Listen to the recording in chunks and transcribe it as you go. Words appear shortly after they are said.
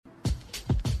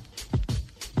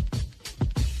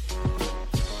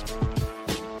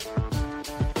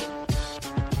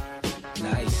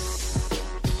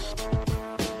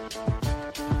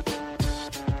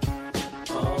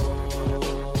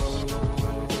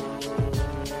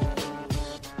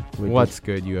What's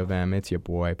good, U of M? It's your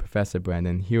boy, Professor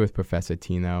Brendan, here with Professor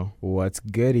Tino. What's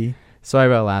goody? Sorry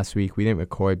about last week. We didn't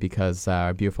record because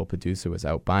our beautiful producer was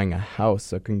out buying a house,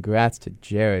 so congrats to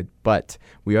Jared. But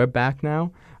we are back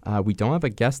now. We don't have a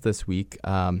guest this week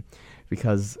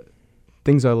because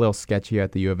things are a little sketchy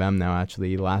at the U of M now,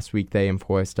 actually. Last week they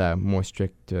enforced more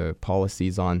strict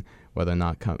policies on whether or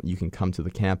not you can come to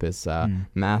the campus.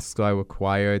 Masks are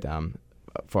required.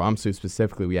 For UMSU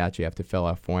specifically, we actually have to fill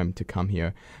out a form to come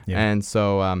here. Yeah. And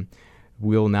so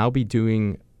we'll now be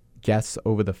doing guests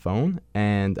over the phone.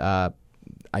 And I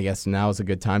guess now is a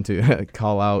good time to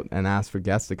call out and ask for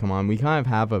guests to come on. We kind of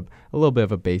have a little bit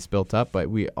of a base built up, but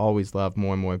we always love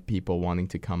more and more people wanting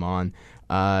to come on.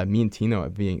 Me and Tino are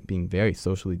being very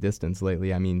socially distanced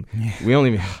lately. I mean,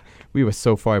 we were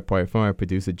so far apart from our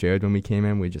producer, Jared, when we came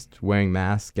in. We were just wearing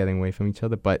masks, getting away from each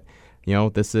other. But you know,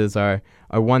 this is our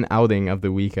one outing of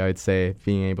the week, I would say,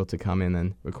 being able to come in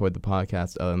and record the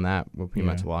podcast. Other than that, we're pretty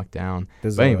much locked down.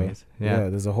 But anyways,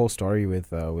 there's a whole story with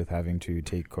having to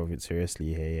take COVID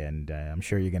seriously, hey, and I'm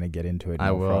sure you're going to get into it. I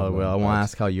will. I want to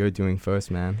ask how you're doing first,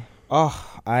 man.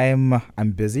 Oh, I'm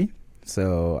busy.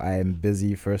 So I'm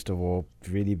busy, first of all,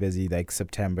 really busy. Like,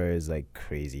 September is, like,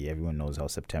 crazy. Everyone knows how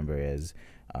September is.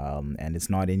 And it's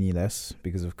not any less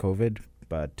because of COVID.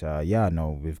 But,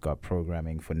 we've got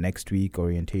programming for next week,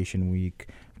 orientation week.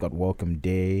 We've got welcome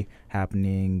day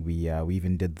happening. We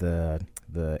even did the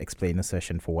explainer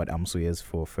session for what UMSU is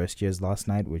for first years last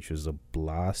night, which was a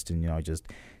blast. And, just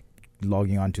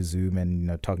logging onto Zoom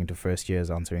and, talking to first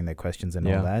years, answering their questions and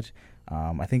all that.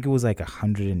 I think it was like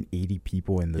 180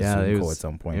 people in the Zoom call at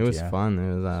some point. It was fun.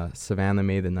 It was Savannah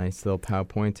made a nice little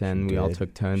PowerPoint, and we all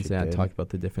took turns talked about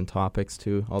the different topics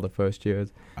too. All the first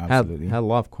years. Absolutely. Had a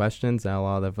lot of questions, had a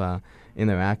lot of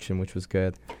interaction, which was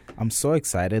good. I'm so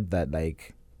excited that,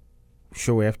 like,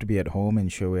 sure, we have to be at home and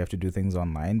sure we have to do things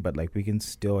online, but, like, we can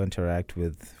still interact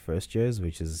with first years,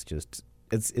 which is just...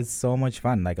 It's so much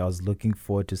fun. Like, I was looking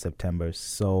forward to September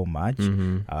so much,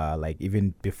 like,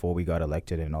 even before we got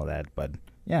elected and all that. But,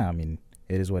 yeah, I mean,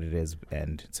 it is what it is,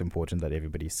 and it's important that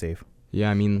everybody's safe.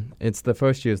 Yeah, I mean, it's the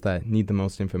first years that need the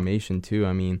most information, too.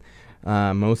 I mean,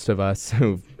 most of us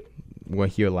who were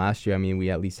here last year, I mean, we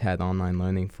at least had online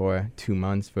learning for 2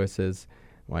 months versus...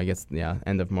 Well, I guess,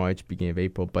 end of March, beginning of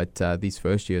April. But these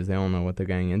first years, they don't know what they're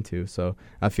getting into. So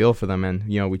I feel for them. And,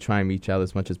 we try and reach out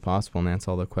as much as possible and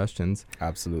answer all their questions.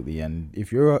 Absolutely. And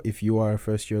if you are a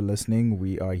first year listening,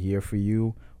 we are here for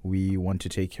you. We want to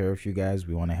take care of you guys.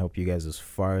 We want to help you guys as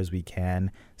far as we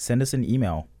can. Send us an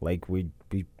email. Like, we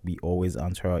always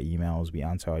answer our emails. We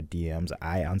answer our DMs.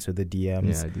 I answer the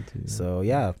DMs. Yeah, I do too.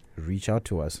 Yeah. So, reach out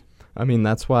to us. I mean,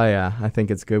 that's why I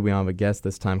think it's good we don't have a guest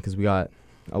this time, because we got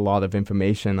a lot of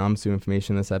information, UMSU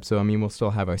information this episode. I mean, we'll still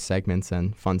have our segments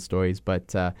and fun stories,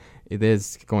 but it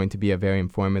is going to be a very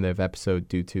informative episode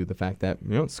due to the fact that,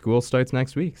 school starts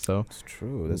next week. So it's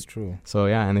true. That's true. So,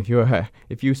 yeah, and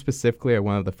if you specifically are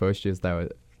one of the first years that were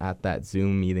at that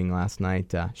Zoom meeting last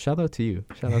night, shout out to you.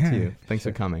 Thanks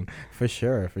for coming. For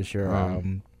sure.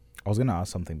 I was going to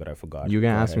ask something, but I forgot. You were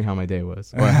going to ask me how my day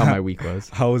was, or how my week was.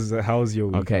 How's your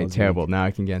week? Okay, terrible. Now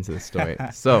I can get into the story.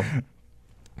 So...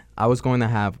 I was going to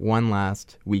have one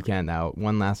last weekend out,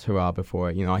 one last hurrah before,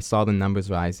 I saw the numbers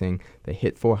rising. They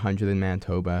hit 400 in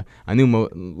Manitoba. I knew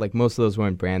most of those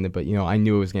weren't branded, but, I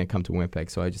knew it was going to come to Winnipeg.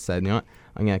 So I just said, I'm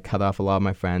going to cut off a lot of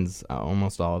my friends,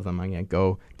 almost all of them. I'm going to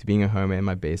go to being a hermit in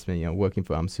my basement, working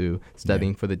for UMSU,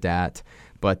 studying for the DAT.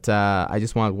 But I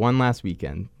just wanted one last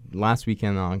weekend. Last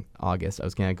weekend in August, I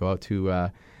was going to go out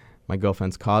to my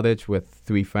girlfriend's cottage with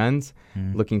 3 friends.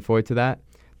 Looking forward to that.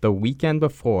 The weekend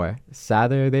before,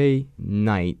 Saturday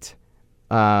night,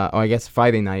 or I guess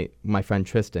Friday night, my friend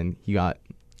Tristan, he had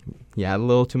a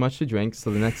little too much to drink.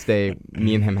 So the next day,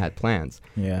 me and him had plans.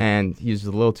 Yeah. And he was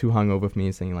a little too hungover for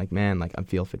me, saying like, man, like, I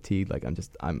feel fatigued. Like,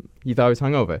 he thought I was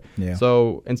hungover. Yeah.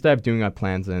 So instead of doing our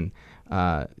plans and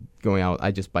going out, I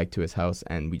just biked to his house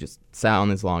and we just sat on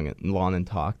his lawn and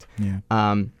talked.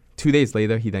 Yeah. 2 days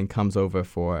later, he then comes over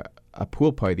for a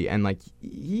pool party, and like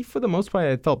he for the most part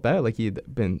had felt better, like he had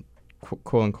been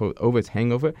quote unquote over his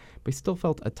hangover, but he still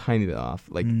felt a tiny bit off.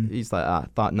 Like he's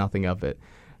like thought nothing of it,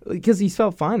 because he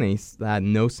felt fine and he had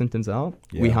no symptoms at all.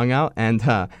 Yeah. We hung out and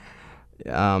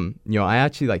I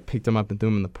actually like picked him up and threw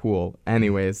him in the pool.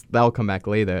 Anyways, that'll come back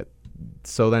later.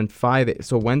 So then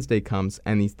Wednesday comes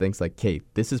and he thinks like, okay,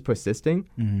 this is persisting.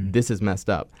 This is messed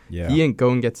up. Yeah. He ain't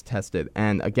go and gets tested,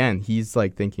 and again he's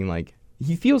like thinking like,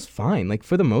 he feels fine, like,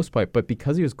 for the most part, but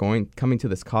because he was coming to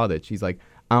this cottage, he's like,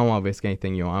 I don't want to risk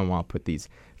anything, I don't want to put these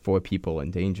 4 people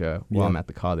in danger while I'm at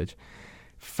the cottage.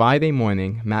 Friday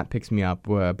morning, Matt picks me up.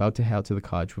 We're about to head out to the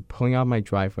college. We're pulling out my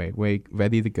driveway. We're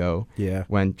ready to go. Yeah.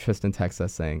 When Tristan texts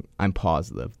us saying, I'm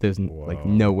positive. There's like Whoa.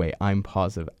 no way. I'm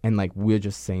positive. And like we're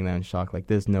just sitting there in shock. Like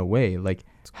there's no way. Like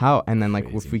how? And then like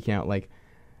we're Crazy. freaking out. Like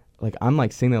I'm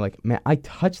like sitting there like, man, I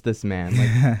touched this man.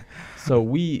 Like so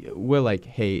we're like,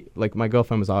 hey, like my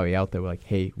girlfriend was already out there. We're like,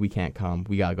 hey, we can't come.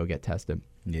 We gotta go get tested.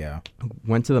 Yeah.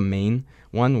 Went to the main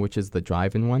one, which is the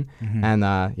drive-in one, and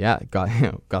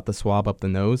got the swab up the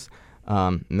nose.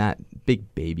 Matt,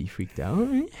 big baby, freaked out.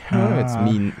 It hurts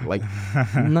me like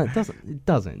it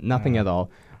doesn't nothing at all.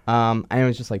 And it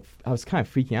was just like I was kind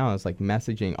of freaking out. I was like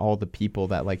messaging all the people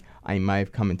that like I might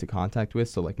have come into contact with,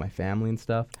 so like my family and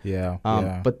stuff. Yeah.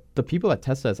 But the people that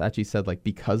tested us actually said like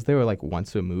because they were like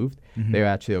once removed, they were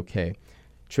actually okay.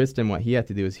 Tristan, what he had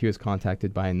to do is he was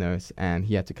contacted by a nurse and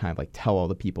he had to kind of like tell all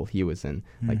the people he was in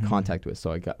like contact with.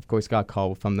 So I got a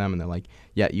call from them and they're like,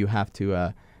 yeah, you have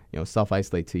to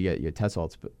self-isolate to get your test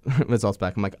results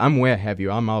back. I'm like, I'm way ahead of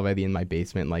you. I'm already in my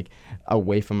basement, like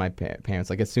away from my parents.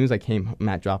 Like as soon as I came,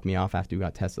 Matt dropped me off after we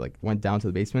got tested, like went down to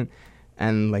the basement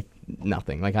and like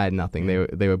nothing. Like I had nothing.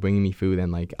 They were bringing me food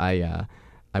and like I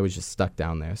was just stuck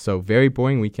down there. So very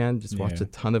boring weekend. Just watched a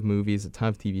ton of movies, a ton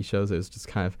of TV shows. It was just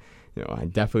kind of, I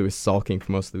definitely was sulking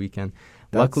for most of the weekend.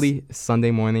 Luckily, Sunday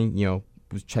morning,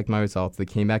 checked my results. They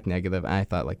came back negative. And I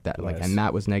thought like that, like, and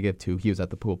Matt was negative too. He was at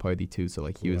the pool party too, so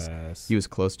like he was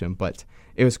close to him. But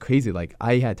it was crazy. Like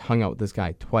I had hung out with this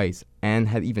guy twice and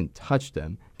had even touched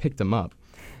him, picked him up,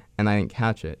 and I didn't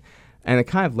catch it. And it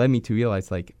kind of led me to realize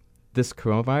like this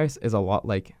coronavirus is a lot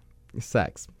like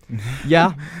sex.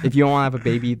 Yeah, if you don't want to have a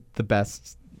baby, the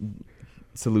best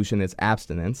solution is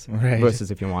abstinence,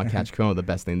 versus if you want to catch corona, the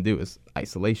best thing to do is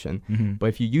isolation. But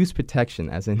if you use protection,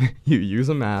 as in you use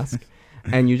a mask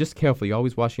and you're just careful, you're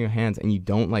always washing your hands and you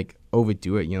don't like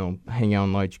overdo it, hang out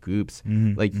in large groups,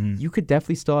 you could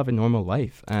definitely still have a normal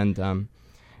life. And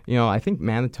I think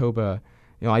Manitoba,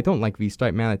 I don't like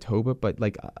restart Manitoba, but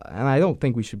like, and I don't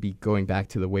think we should be going back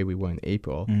to the way we were in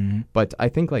April. But I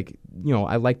think like,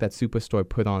 I like that Superstore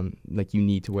put on like you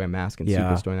need to wear a mask in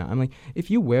Superstore now. I'm like, if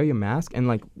you wear your mask and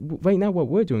like right now what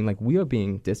we're doing, like we are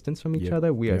being distanced from each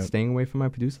other, we are staying away from our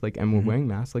producer, like, and we're wearing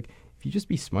masks. Like if you just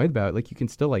be smart about it, like you can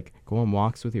still like go on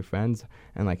walks with your friends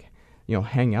and like,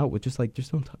 hang out with just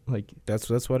don't like.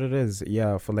 That's what it is.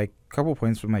 Yeah. For like a couple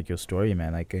points from like your story,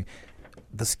 man, like.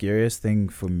 The scariest thing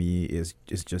for me is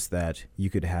just that you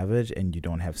could have it and you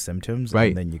don't have symptoms,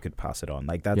 and then you could pass it on.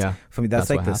 Like that's for me, that's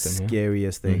like the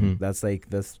scariest thing. That's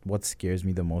what scares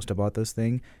me the most about this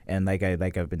thing. And like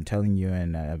I've been telling you,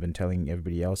 and I've been telling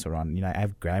everybody else around. I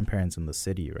have grandparents in the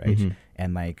city, right?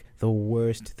 And like the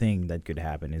worst thing that could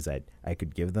happen is that I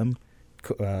could give them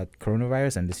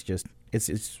coronavirus, and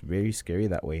it's very scary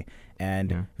that way.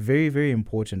 And very, very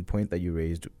important point that you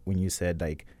raised when you said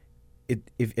like.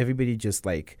 If everybody just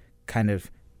like kind of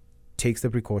takes the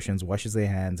precautions, washes their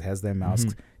hands, has their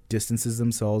masks, distances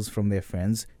themselves from their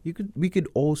friends, we could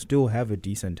all still have a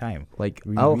decent time. Like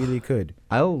we really could.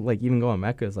 I'll like even go on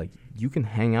Mecca. Is like you can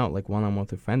hang out like one-on-one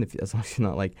with a friend as long as you're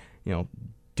not like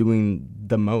doing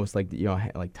the most, like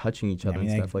like touching each other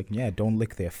and stuff. Like don't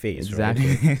lick their face.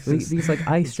 Exactly. Right? Because like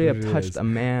I straight up touched a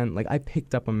man. Like I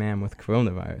picked up a man with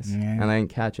coronavirus and I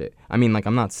didn't catch it. I mean, like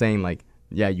I'm not saying like.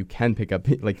 Yeah, you can pick up,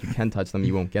 like you can touch them,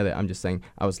 you won't get it. I'm just saying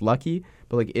I was lucky,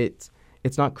 but like it's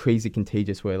not crazy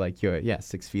contagious where like you're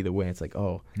 6 feet away. It's like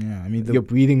I mean you're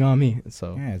breathing on me.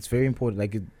 So it's very important.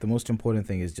 Like the most important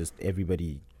thing is just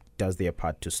everybody does their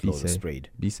part to slow the spread.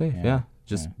 Be safe.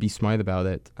 Just be smart about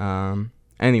it.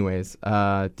 Anyways,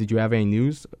 did you have any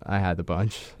news? I had a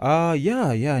bunch.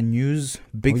 News.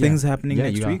 Big things happening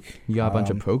next week. You got a bunch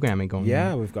of programming going on.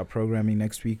 Yeah, we've got programming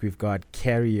next week. We've got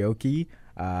karaoke.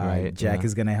 Jack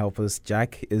is gonna help us.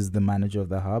 Jack is the manager of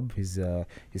the hub. He's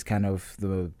kind of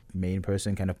the main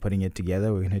person kind of putting it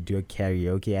together. We're gonna do a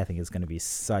karaoke. I think it's gonna be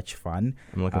such fun.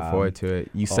 I'm looking forward to it.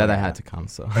 You said I had to come,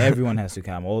 so everyone has to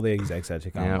come. All the execs had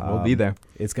to come. Yeah, we'll be there.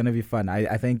 It's gonna be fun.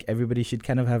 I think everybody should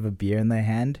kind of have a beer in their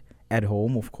hand at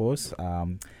home, of course.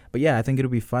 But yeah, I think it'll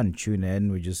be fun. Tune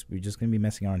in. We're just gonna be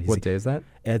messing around. What day is that?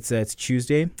 It's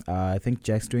Tuesday. I think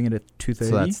Jack's doing it at 2:30.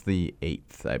 So that's the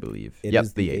 8th, I believe. It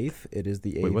is the 8th. It is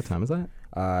the 8th. Wait, what time is that?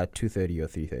 2:30 or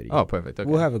 3:30. Oh, perfect. Okay.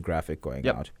 We'll have a graphic going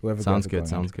out. Sounds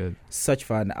good. Such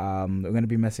fun. We're gonna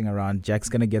be messing around. Jack's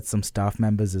gonna get some staff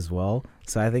members as well.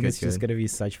 So I think it's just gonna be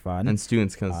such fun. And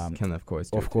students can of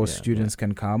course. Students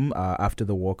can come after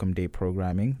the Welcome Day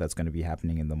programming. That's gonna be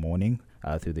happening in the morning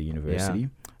through the university.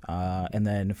 And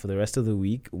then for the rest of the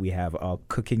week, we have our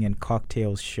Cooking and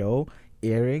Cocktails show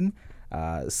airing.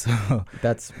 So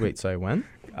that's sorry, when?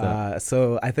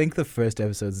 So I think the first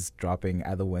episode is dropping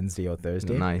either Wednesday or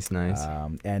Thursday. Nice.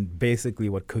 And basically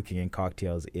what Cooking and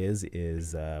Cocktails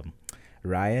is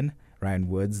Ryan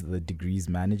Woods, the Degrees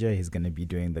manager. He's going to be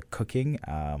doing the cooking.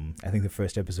 I think the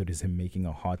first episode is him making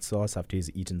a hot sauce after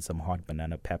he's eaten some hot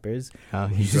banana peppers.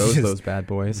 He grows those bad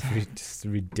boys. Just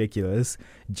ridiculous.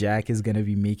 Jack is going to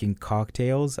be making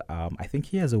cocktails. I think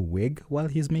he has a wig while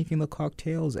he's making the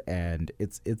cocktails, and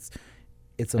it's a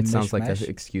It sounds like mishmash. an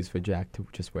excuse for Jack to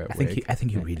just wear a I think wig. I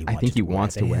think he really I wanted think he to wear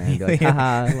wants it. to wear it. And be like,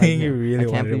 haha, I think he like, really I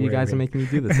can't wanted to believe you wear a guys are wig. making me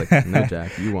do this. Like, no,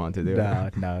 Jack, you want to do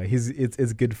it. No,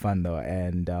 it's good fun though,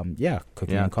 and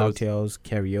cooking Yeah, and cocktails,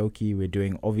 karaoke. We're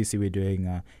doing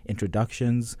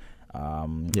introductions.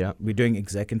 We're doing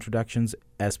exec introductions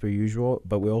as per usual,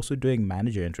 but we're also doing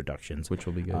manager introductions, Which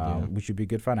will be good, which would be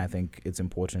good fun. I think it's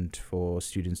important for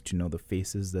students to know the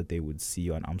faces that they would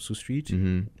see on AMSU Street.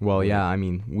 Mm-hmm. Well, yeah, I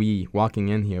mean, walking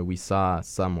in here, we saw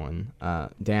someone,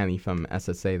 Danny from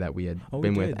SSA that we had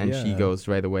been with, and she goes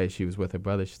right away. She was with her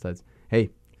brother. She says,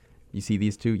 "Hey, you see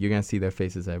these two? You're gonna see their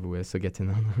faces everywhere. So get to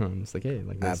know them." I'm just like, "Hey,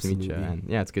 like nice to meet you." And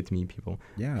yeah, it's good to meet people.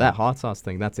 Yeah, That hot sauce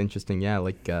thing, that's interesting. Yeah,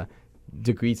 like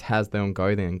Degrees has their own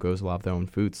garden and grows a lot of their own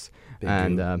fruits,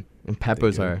 and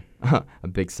peppers are a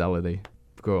big seller. They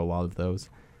grow a lot of those.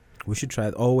 we should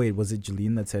try. Oh wait, was it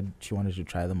Jeline that said she wanted to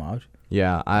try them out?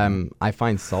 Yeah, I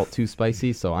find salt too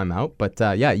spicy, so I'm out. But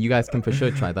yeah, you guys can for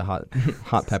sure try the hot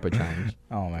pepper challenge.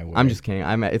 Oh my word! I'm just kidding.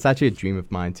 It's actually a dream of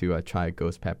mine to try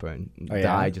ghost pepper and yeah?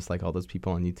 die just like all those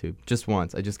people on YouTube. Just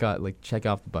once. I just got check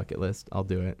off the bucket list. I'll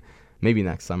do it. Maybe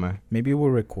next summer. Maybe we'll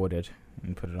record it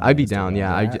and put it on I'd be Instagram. down.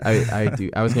 Yeah, I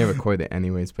do. I was gonna record it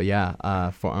anyways, but yeah,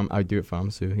 I'd do it for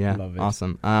AMSU. Yeah, Love it.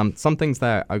 awesome. Some things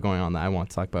that are going on that I want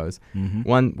to talk about is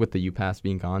one, with the UPass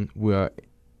being gone, we're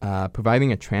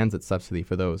providing a transit subsidy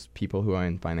for those people who are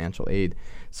in financial aid.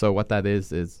 So what that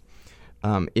is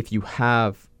if you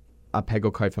have a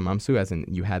PEGO card from AMSU, as in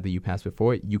you had the UPass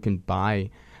before, you can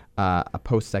buy a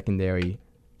post-secondary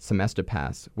semester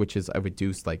pass, which is a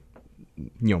reduced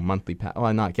monthly pass.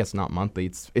 Well, I guess not monthly.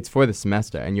 It's for the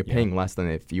semester, and you're paying less than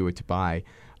if you were to buy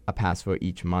a pass for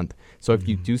each month. So if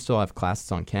you do still have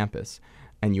classes on campus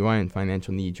and you are in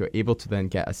financial need, you're able to then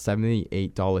get a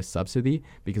 $78 subsidy,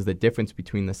 because the difference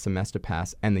between the semester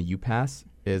pass and the UPass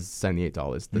is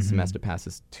 $78. The semester pass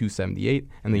is $278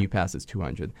 and the UPass is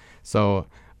 $200. So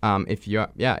if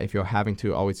you're having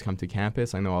to always come to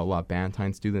campus, I know a lot of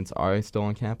Bannatyne students are still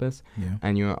on campus,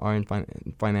 and you are in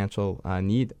financial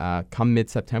need, come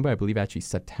mid-September, I believe actually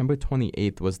September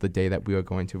 28th was the day that we are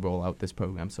going to roll out this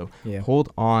program. So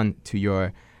hold on to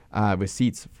your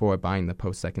receipts for buying the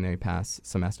post-secondary pass,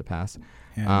 semester pass.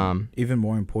 Even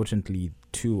more importantly,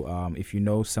 too, if you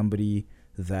know somebody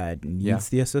that needs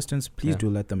the assistance, please do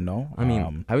let them know. I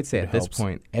mean, I would say at this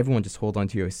point, everyone just hold on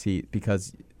to your receipt,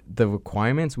 because the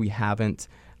requirements we haven't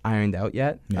ironed out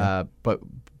yet. But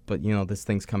this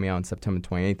thing's coming out on September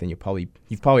 28th, and you've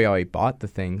probably already bought the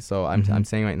thing. So I'm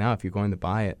saying right now, if you're going to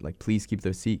buy it, please keep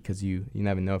the receipt, because you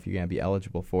never know if you're going to be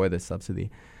eligible for this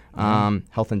subsidy.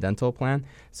 Health and dental plan.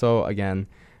 So again,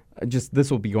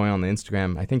 this will be going on the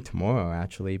Instagram, I think tomorrow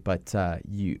actually, but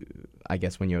I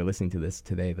guess when you're listening to this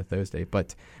today, the Thursday,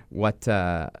 but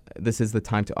this is the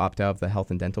time to opt out of the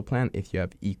health and dental plan if you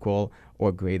have equal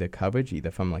or greater coverage,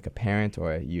 either from a parent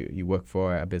or you work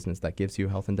for a business that gives you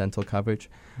health and dental coverage.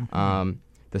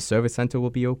 The service center will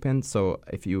be open, so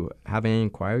if you have any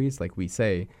inquiries, like we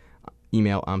say,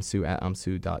 email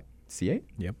amsu@amsu.ca.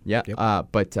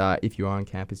 But if you are on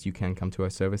campus, you can come to our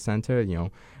service center.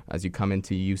 As you come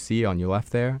into UC on your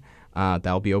left there,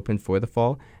 that'll be open for the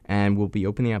fall, and we'll be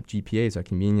opening up GPA's, our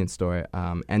convenience store,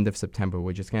 end of September.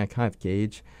 We're just gonna kind of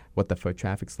gauge what the foot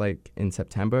traffic's like in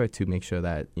September to make sure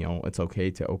that it's okay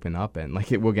to open up, and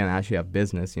we're gonna actually have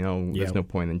business. There's no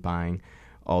point in buying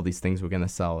all these things. We're gonna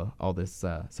sell all this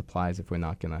supplies if we're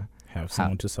not gonna have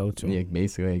someone to sell to. Yeah,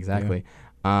 basically, exactly.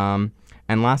 And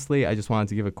lastly, I just wanted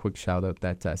to give a quick shout out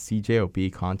that CJOB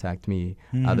contacted me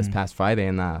this past Friday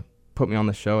and put me on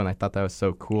the show, and I thought that was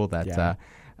so cool that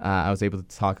I was able to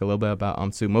talk a little bit about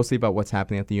AMSU, mostly about what's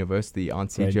happening at the university on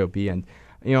CJOB. And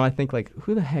I think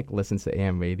who the heck listens to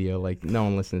AM radio? No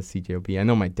one listens to CJOB. I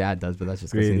know my dad does, but that's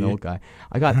just because he's an old guy.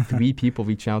 I got 3 people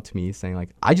reaching out to me saying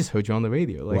I just heard you on the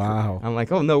radio. Wow. I'm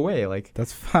like, oh no way.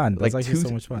 That's fun. That's actually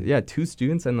so much fun. Yeah, 2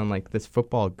 students, and then this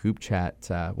football group chat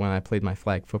when I played my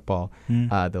flag football.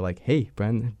 They're like, hey,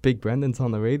 Big Brendan's on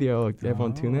the radio.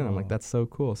 Everyone tune in. I'm like, that's so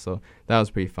cool. So that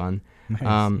was pretty fun.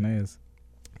 Nice.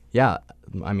 Yeah,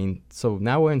 I mean, so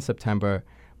now we're in September.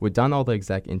 We're done all the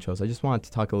exec intros. I just wanted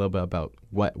to talk a little bit about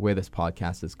where this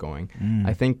podcast is going.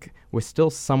 I think we're still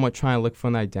somewhat trying to look for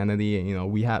an identity.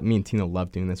 Me and Tina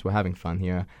love doing this. We're having fun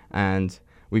here. And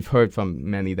we've heard from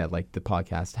many that like the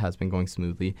podcast has been going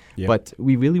smoothly. Yep. But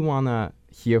we really want to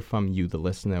hear from you, the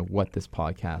listener, what this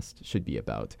podcast should be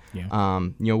about. Yeah.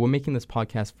 We're making this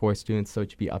podcast for students, so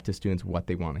it should be up to students what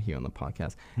they want to hear on the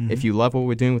podcast. Mhm. If you love what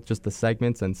we're doing with just the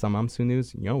segments and some UMSU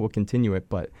news, we'll continue it.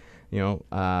 But,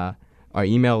 our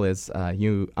email is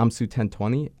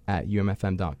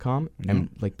umsu1020@umfm.com. And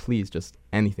like, please, just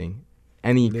anything,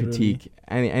 any Literally. critique,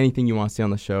 anything you want to see on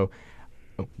the show.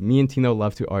 Me and Tino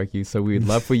love to argue, so we would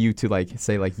love for you to like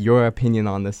say like your opinion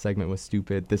on this segment was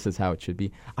stupid. This is how it should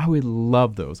be. I would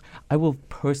love those. I will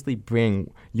personally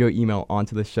bring your email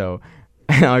onto the show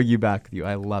and argue back with you.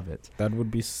 I love it. That would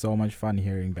be so much fun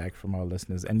hearing back from our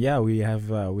listeners. And yeah, we have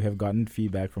gotten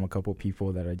feedback from a couple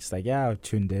people that are just like, yeah, I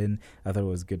tuned in. I thought it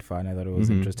was good fun. I thought it was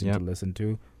interesting to listen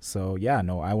to. So yeah,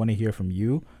 no, I want to hear from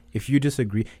you. If you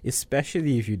disagree,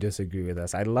 especially if you disagree with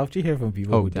us, I'd love to hear from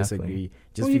people who definitely disagree.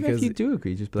 Just even because if you do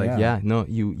agree, just be like,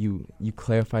 you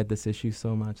clarified this issue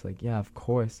so much. Like, yeah, of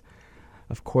course,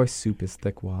 soup is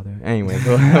thick water. Anyway,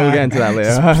 we'll get into that later.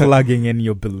 Just plugging in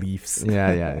your beliefs.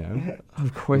 Yeah.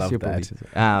 Of course, Love your that.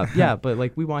 beliefs. But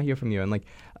like we want to hear from you, and like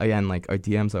again, like our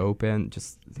DMs are open.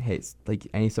 Just like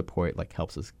any support like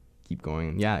helps us keep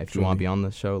going. Yeah, if you want to be on the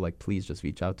show, like please just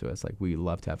reach out to us. Like we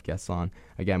love to have guests on.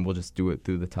 Again, we'll just do it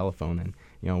through the telephone, and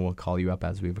we'll call you up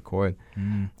as we record.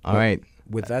 All right.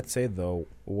 With that said, though,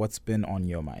 what's been on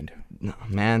your mind? No,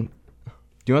 man.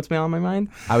 Do you know what's been on my mind?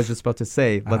 I was just about to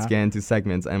say, let's get into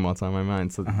segments and what's on my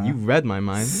mind. So you read my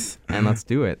mind, and let's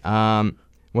do it.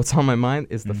 What's on my mind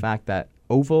is the fact that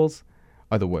ovals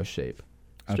are the worst shape.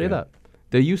 Straight up.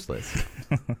 They're useless.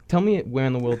 Tell me where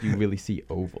in the world you really see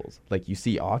ovals. Like you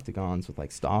see octagons with like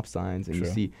stop signs, and you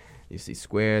see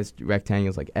squares,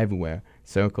 rectangles, like everywhere.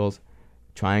 Circles,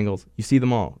 triangles. You see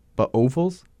them all. But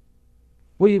ovals?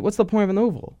 What's the point of an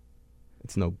oval?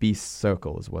 It's an obese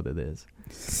circle is what it is.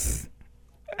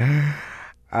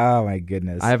 Oh my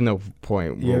goodness! I have no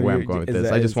point where I'm going with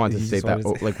this. I just wanted to state that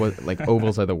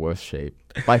ovals are the worst shape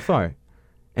by far.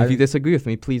 And if you disagree with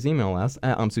me, please email us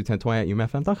at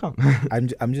umsu1020@umfm.com.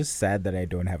 I'm just sad that I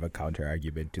don't have a counter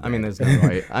argument to that. I mean, there's no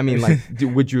right. I mean, like,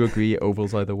 would you agree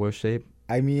ovals are the worst shape?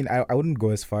 I mean, I wouldn't go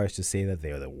as far as to say that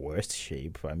they're the worst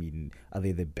shape. I mean, are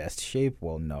they the best shape?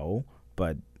 Well, no.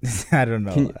 But I don't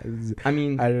know. I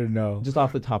don't know. Just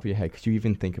off the top of your head, could you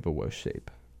even think of a worse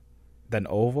shape? Than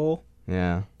oval?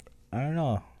 Yeah. I don't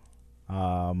know.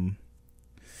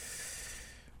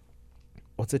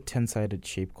 What's a 10-sided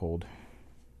shape called?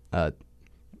 A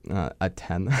 10 a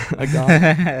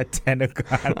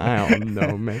tenagon. I don't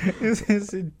know, man.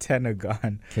 It's a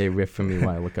tenagon. Okay, riff for me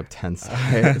while I look up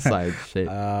 10-sided shape.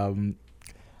 I'm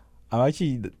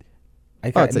actually...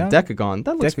 it's a decagon.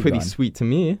 That looks pretty sweet to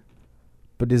me.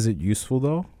 But is it useful,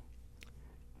 though?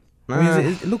 I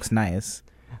mean, it looks nice.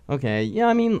 Okay, yeah,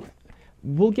 I mean,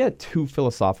 we'll get too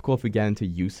philosophical if we get into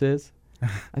uses.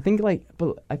 I think we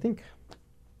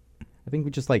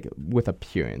just like with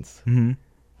appearance. Mm-hmm.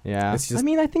 Yeah. I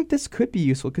think this could be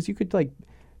useful because you could like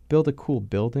build a cool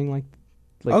building like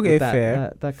okay,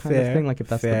 that kind of thing, like if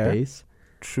that's the base.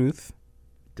 Truth.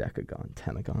 Decagon,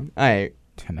 tenagon. All right.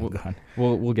 Tenagon.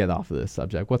 We'll get off of this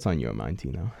subject. What's on your mind,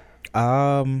 Tino?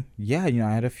 Yeah,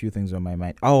 I had a few things on my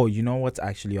mind. Oh, you know what's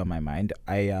actually on my mind?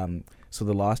 So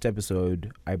the last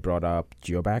episode I brought up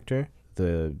Geobacter,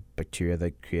 the bacteria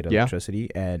that create electricity,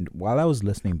 and while I was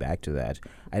listening back to that,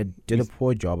 I did a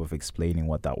poor job of explaining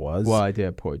what that was. Well, I did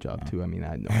a poor job too. I mean, I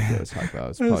had no idea what I was talking about. I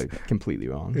was probably completely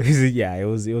wrong. Yeah, it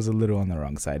was a little on the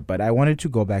wrong side, but I wanted to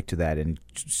go back to that and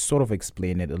sort of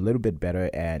explain it a little bit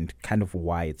better and kind of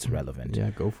why it's relevant.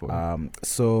 Yeah, go for it.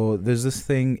 So there's this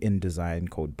thing in design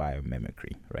called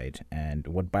biomimicry, right? And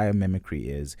what biomimicry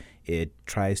is, it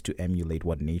tries to emulate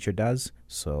what nature does.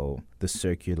 So the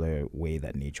circular way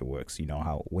that nature works. You know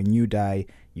how when you die,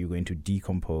 you're going to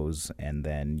decompose, and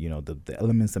then the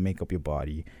elements that make up your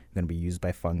body are going to be used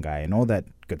by fungi and all that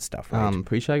good stuff, right?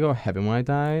 Pretty sure I go to heaven when I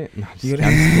die.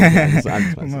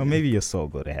 Well, maybe your soul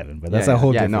go to heaven, but that's a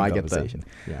whole different conversation.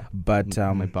 Yeah, but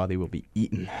my body will be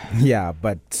eaten. Yeah,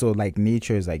 but so like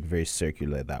nature is like very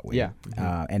circular that way. Yeah,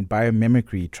 and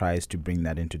biomimicry tries to bring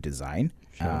that into design.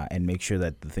 Sure. And make sure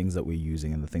that the things that we're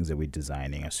using and the things that we're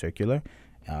designing are circular.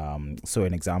 So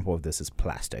an example of this is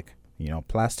plastic.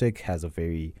 Plastic has a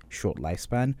very short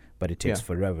lifespan, but it takes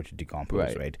forever to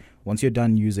decompose, right? Once you're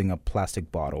done using a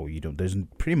plastic bottle, there's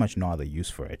pretty much no other use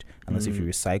for it, unless if you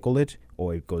recycle it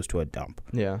or it goes to a dump.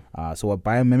 Yeah. So what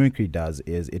biomimicry does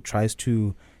is it tries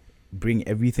to bring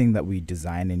everything that we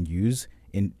design and use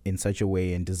in such a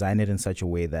way and design it in such a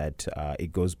way that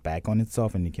it goes back on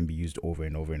itself and it can be used over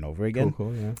and over and over again.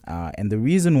 Cool, yeah. And the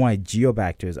reason why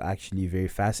Geobacter is actually very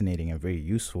fascinating and very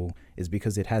useful is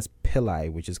because it has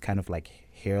pili, which is kind of like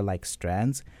hair-like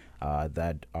strands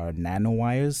that are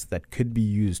nanowires that could be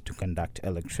used to conduct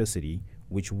electricity,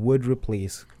 which would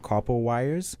replace copper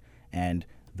wires. And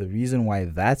the reason why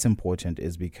that's important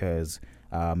is because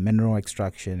mineral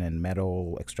extraction and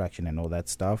metal extraction and all that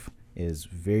stuff is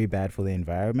very bad for the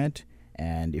environment.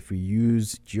 And if we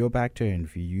use Geobacter and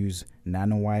if we use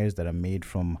nanowires that are made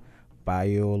from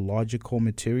biological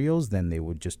materials, then they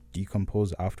would just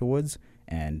decompose afterwards,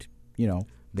 and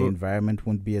the environment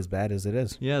wouldn't be as bad as it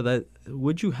is. Yeah, that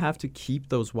would you have to keep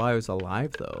those wires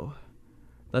alive though?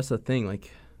 That's the thing.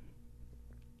 Like,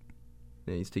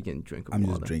 he's taking a drink of water. I'm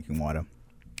just drinking water.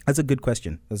 That's a good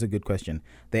question.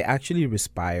 They actually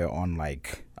respire on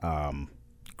like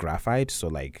graphite, so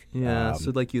like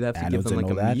so like you'd have to give them like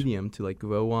a medium to like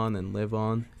grow on and live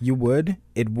on. You would.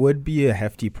 It would be a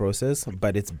hefty process,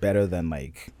 but it's better than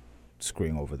like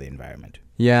screwing over the environment.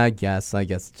 Yeah, I guess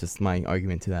just my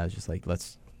argument to that is just like,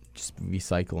 let's just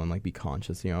recycle and like be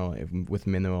conscious, with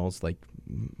minerals, like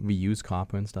reuse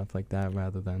copper and stuff like that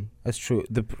rather than. That's true.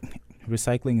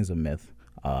 Recycling is a myth.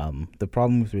 The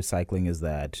problem with recycling is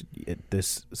that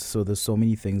there's so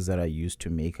many things that are used to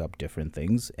make up different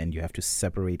things, and you have to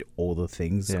separate all the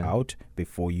things out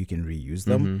before you can reuse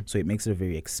them. Mm-hmm. So it makes it a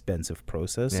very expensive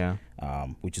process,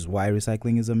 which is why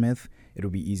recycling is a myth. It'll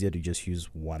be easier to just use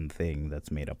one thing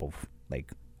that's made up of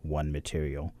like one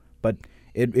material. But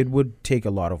it would take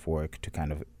a lot of work to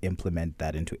kind of implement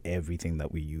that into everything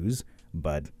that we use.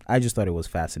 But I just thought it was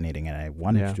fascinating, and I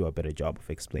wanted to do a better job of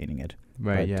explaining it.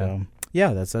 Right,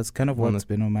 that's kind of what's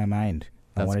been on my mind.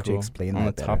 I wanted to explain on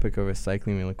that the topic of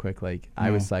recycling really quick. Like, I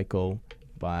recycle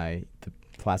by the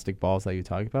plastic balls that you're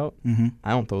talking about. Mm-hmm.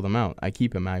 I don't throw them out. I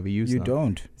keep them. I reuse them. You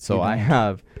don't. So I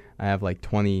have like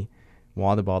 20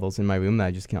 water bottles in my room that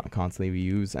I just can't constantly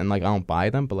reuse. And like, I don't buy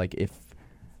them, but like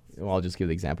I'll just give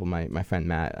the example. My friend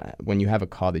Matt, when you have a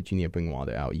cottage, you need to bring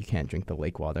water out. You can't drink the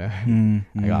lake water.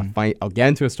 Mm-hmm. I'll get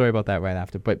into a story about that right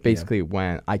after. But basically,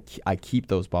 when I keep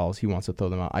those bottles, he wants to throw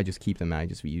them out. I just keep them and I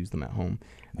just reuse them at home,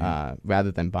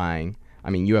 rather than buying. I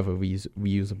mean, you have a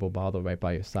reusable bottle right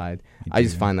by your side. I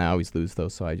just find that I always lose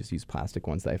those, so I just use plastic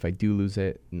ones. That if I do lose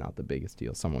it, not the biggest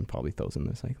deal. Someone probably throws in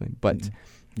the recycling. But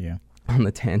on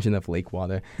the tangent of lake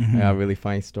water, a really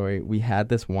funny story. We had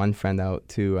this one friend out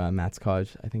to Matt's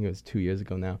cottage. I think it was 2 years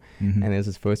ago now. Mm-hmm. And it was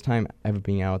his first time ever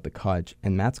being out at the cottage.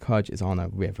 And Matt's cottage is on a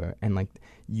river. And like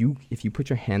if you put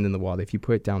your hand in the water, if you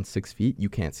put it down 6 feet, you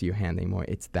can't see your hand anymore.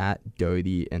 It's that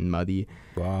dirty and muddy.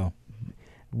 Wow.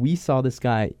 We saw this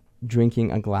guy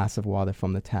drinking a glass of water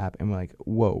from the tap, and we're like,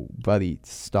 whoa, buddy,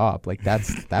 stop. Like,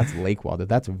 that's lake water.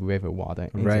 That's river water.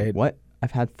 And right. He's like, what?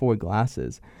 I've had 4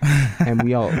 glasses. And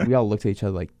we all looked at each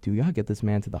other like, do we gotta get this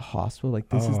man to the hospital? Like,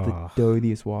 this is the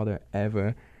dirtiest water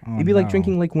ever. It'd be like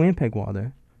drinking Lake Winnipeg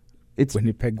water. It's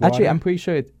Winnipeg water? Actually, I'm pretty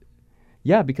sure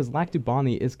because Lac du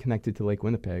Bonnet is connected to Lake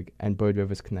Winnipeg and Bird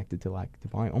River is connected to Lac du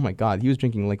Bonnet. Oh my God, he was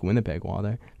drinking Lake Winnipeg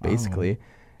water, basically.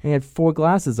 And he had 4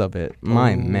 glasses of it.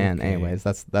 My man. Okay. Anyways,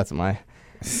 that's my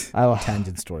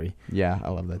tangent story. Yeah, I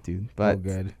love that dude. But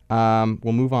good.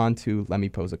 We'll move on to let me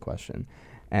pose a question.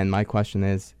 And my question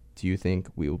is, do you think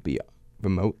we will be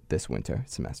remote this winter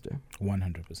semester?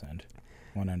 100%.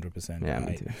 100%. Yeah,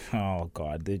 me too. Oh,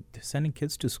 God. They're sending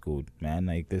kids to school, man.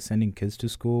 Like, they're sending kids to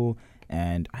school.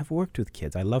 And I've worked with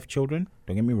kids. I love children.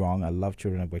 Don't get me wrong. I love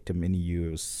children. I've worked at many years.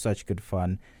 It was such good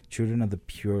fun. Children are the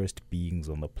purest beings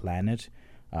on the planet.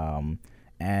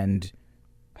 And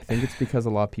I think it's because a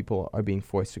lot of people are being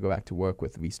forced to go back to work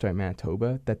with Restart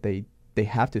Manitoba that they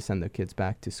have to send their kids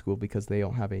back to school because they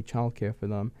don't have any childcare for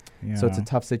them. Yeah. So it's a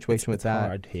tough situation with that. It's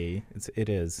hard, hey. It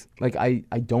is. Like, I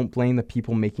don't blame the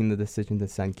people making the decision to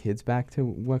send kids back to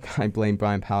work. I blame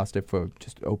Brian Pallister for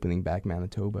just opening back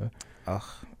Manitoba. Ugh.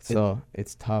 So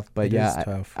it's tough. But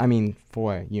tough. I mean,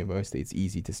 for university, it's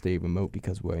easy to stay remote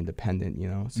because we're independent,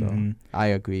 So I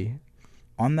agree.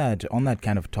 On that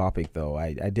kind of topic, though,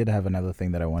 I did have another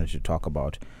thing that I wanted to talk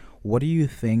about. What do you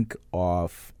think?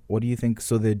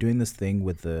 So they're doing this thing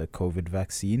with the COVID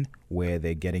vaccine where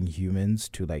they're getting humans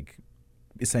to like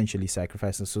essentially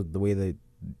sacrifice them. So the way the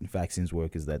vaccines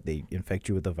work is that they infect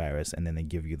you with the virus and then they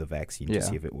give you the vaccine to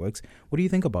see if it works. What do you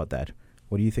think about that?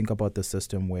 What do you think about the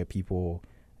system where people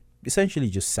essentially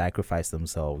just sacrifice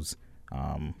themselves?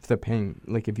 If they're paying,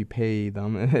 like if you pay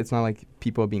them, it's not like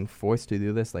people are being forced to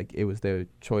do this. Like it was their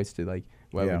choice to like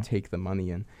would take the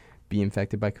money and be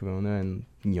infected by corona and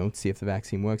see if the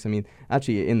vaccine works. I mean,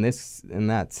 actually in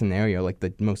that scenario, like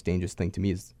the most dangerous thing to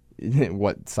me is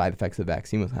what side effects the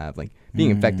vaccine will have. Like being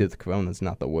infected with corona is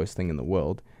not the worst thing in the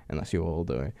world unless you're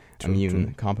old or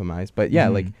immune compromised. But yeah,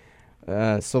 like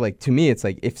so like to me it's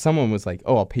like if someone was like,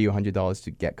 oh, I'll pay you $100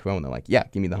 to get corona, like yeah,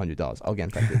 give me the $100, I'll get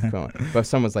infected with corona. But if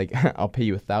someone's like, I'll pay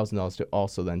you $1,000 to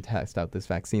also then test out this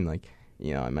vaccine, like,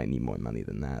 you know, I might need more money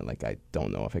than that. Like, I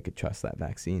don't know if I could trust that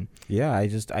vaccine. Yeah,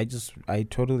 I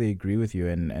totally agree with you.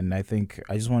 And I think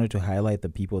I just wanted to highlight the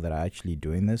people that are actually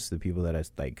doing this, the people that are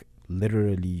like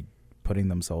literally putting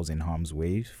themselves in harm's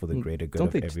way for the greater good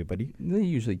of everybody. They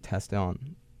usually test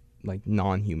on like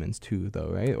non-humans too, though,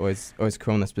 right? Or is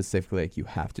corona specifically like you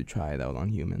have to try it out on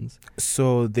humans?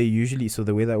 So the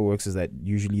way that works is that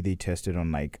usually they test it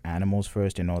on like animals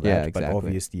first and all that. Yeah, exactly. But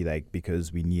obviously, like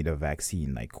because we need a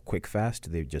vaccine like quick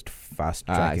fast, they're just fast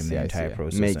tracking the entire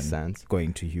process. Makes and sense.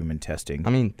 Going to human testing.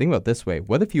 I mean, think about it this way: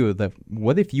 what if you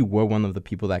were one of the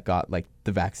people that got like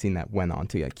the vaccine that went on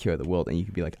to like cure the world, and you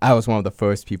could be like, I was one of the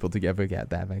first people to ever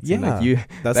get that vaccine. Yeah,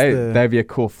 like that'd be a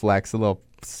cool flex, a little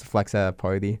flex at a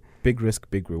party. Big risk,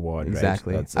 big reward.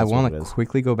 Exactly. Right? That's I want to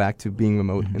quickly go back to being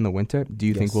remote in the winter. Do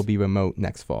you think we'll be remote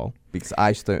next fall? Because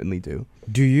I certainly do.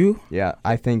 Do you? Yeah,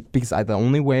 I think because the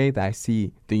only way that I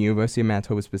see the University of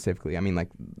Manitoba specifically, I mean, like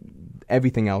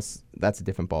everything else, that's a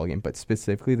different ballgame. But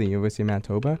specifically the University of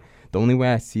Manitoba, the only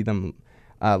way I see them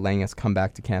letting us come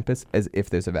back to campus is if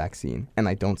there's a vaccine. And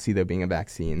I don't see there being a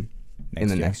vaccine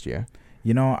next year.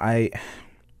 You know,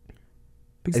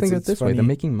 Because think of it this way, they're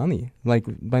making money, like,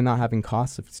 by not having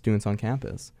costs of students on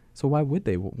campus. So why would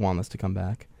they want us to come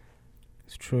back?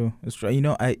 It's true. It's true. You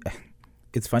know,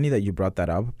 it's funny that you brought that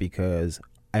up because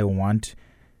as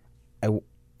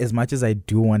much as I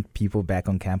do want people back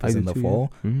on campus in the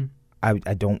fall,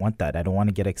 I don't want that. I don't want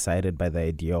to get excited by the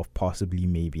idea of possibly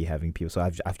maybe having people. So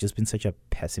I've just been such a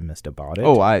pessimist about it.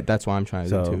 Oh, that's why I'm trying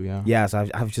to do too, yeah. Yeah, so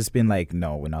I've just been like,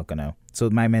 no, we're not going to. So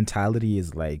my mentality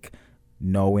is like,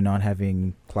 no, we're not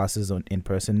having classes in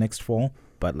person next fall,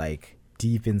 but like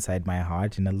deep inside my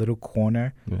heart, in a little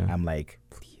corner, I'm like,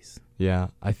 please. Yeah,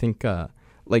 I think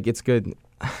like it's good.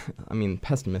 I mean,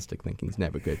 pessimistic thinking is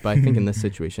never good, but I think in this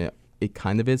situation, it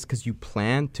kind of is because you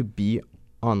plan to be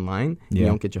online, you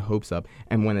don't get your hopes up,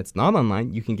 and when it's not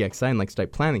online, you can get excited and like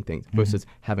start planning things versus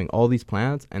having all these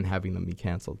plans and having them be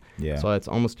canceled. Yeah. So it's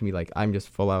almost to me like I'm just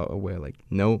full out aware, like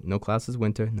no classes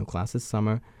winter, no classes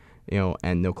summer. You know,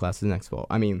 and no classes next fall.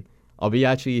 I mean,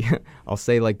 I'll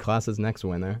say like classes next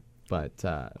winter, but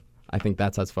I think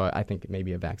that's as far. I think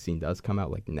maybe a vaccine does come out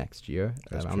like next year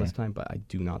around this time, but I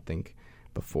do not think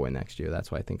before next year.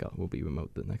 That's why I think we'll be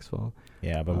remote the next fall.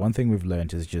 Yeah, but one thing we've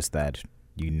learned is just that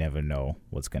you never know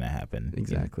what's going to happen in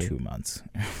 2 months.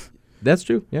 That's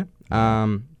true, yeah.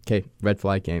 Okay, red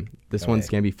flag game. This one's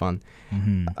going to be fun.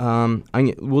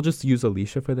 We'll just use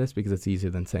Alicia for this because it's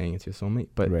easier than saying it's your soulmate.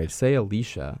 But say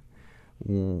Alicia...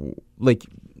 like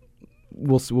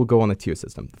we'll go on a tier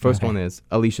system. The first one is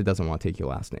Alicia doesn't want to take your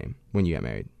last name when you get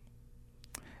married.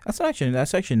 That's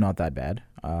actually not that bad.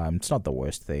 It's not the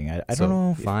worst thing. I don't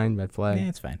know. Fine, red flag. Yeah,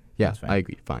 it's fine. Yeah, it's fine. I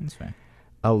agree. Fine. It's fine.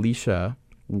 Alicia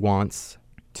wants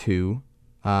to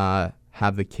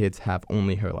have the kids have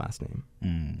only her last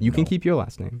name. You can keep your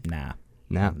last name.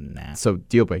 Nah. So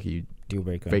deal breaker. You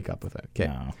break up with her.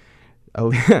 Okay. No.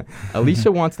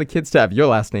 Alicia wants the kids to have your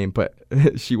last name, but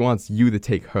she wants you to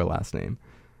take her last name.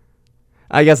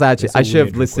 I guess I should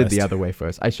have listed the other way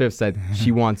first. I should have said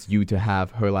she wants you to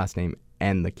have her last name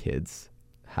and the kids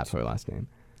have her last name.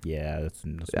 Yeah,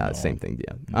 same thing.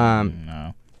 Yeah.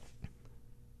 No.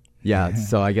 Yeah.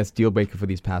 So I guess deal breaker for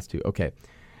these past two. Okay.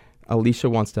 Alicia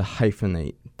wants to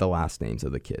hyphenate the last names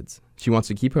of the kids. She wants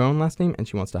to keep her own last name and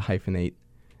she wants to hyphenate.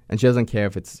 And she doesn't care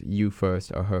if it's you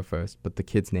first or her first, but the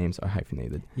kids' names are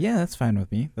hyphenated. Yeah, that's fine with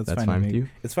me. That's fine with you.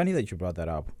 It's funny that you brought that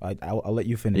up. I'll let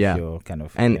you finish your kind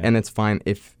of... And it's fine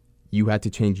if you had to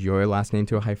change your last name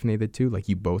to a hyphenated too, like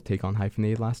you both take on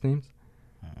hyphenated last names?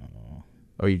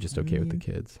 Or are you just okay with the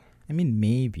kids? I mean,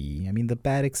 maybe. I mean, the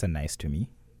Baddicks are nice to me.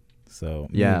 So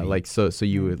yeah, maybe. like so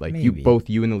you would like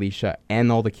you and Alicia and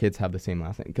all the kids have the same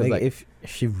last name. Because like if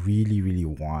she really, really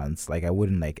wants, like I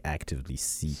wouldn't like actively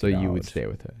seek. So you would stay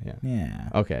with her, yeah. Yeah.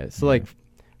 Okay, so like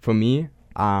for me,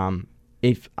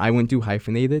 if I wouldn't do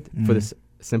hyphenated for this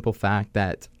simple fact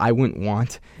that I wouldn't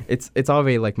want it's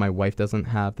already like my wife doesn't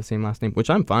have the same last name, which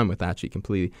I'm fine with actually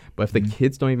completely. But if the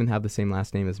kids don't even have the same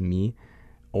last name as me,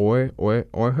 or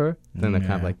her, then they're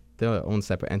kind of like their own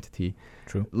separate entity.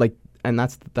 True. Like. And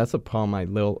that's a problem I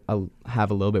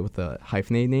have a little bit with the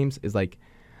hyphenated names is like,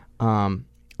 I'll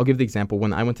give the example.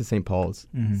 When I went to St. Paul's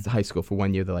high school for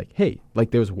 1 year, they're like, hey, like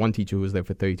there was one teacher who was there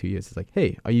for 32 years. It's like,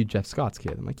 hey, are you Jeff Scott's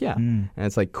kid? I'm like, yeah. And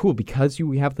it's like, cool, because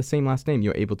we have the same last name,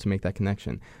 you're able to make that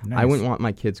connection. Nice. I wouldn't want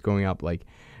my kids growing up like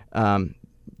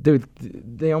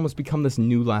they almost become this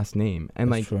new last name,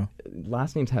 and That's true.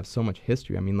 last names have so much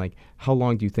history. I mean, like, how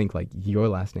long do you think like your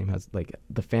last name has, like,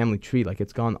 the family tree, like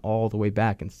it's gone all the way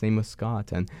back, and same with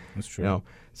Scott, and That's true. you know.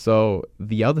 So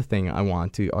the other thing I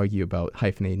want to argue about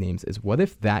hyphenated names is, what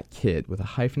if that kid with a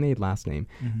hyphenated last name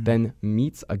Mhm. then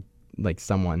meets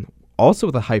someone also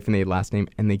with a hyphenated last name,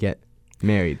 and they get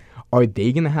married? Are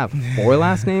they gonna have 4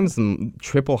 last names and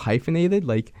triple hyphenated?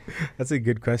 Like, That's a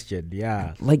good question.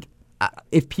 Yeah.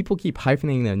 if people keep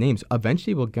hyphenating their names,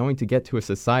 eventually we're going to get to a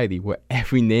society where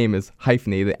every name is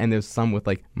hyphenated, and there's some with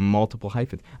like multiple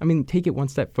hyphens. I mean, take it one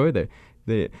step further.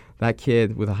 That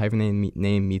kid with a hyphenated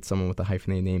name meets someone with a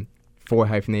hyphenated name, 4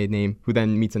 hyphenated name, who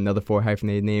then meets another 4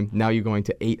 hyphenated name. Now you're going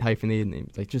to 8 hyphenated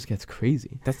names. Like, it just gets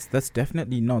crazy. That's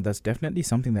definitely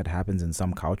something that happens in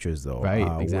some cultures, though. Right,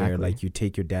 Where exactly. like you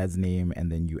take your dad's name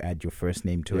and then you add your first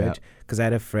name to Yeah. it. Because I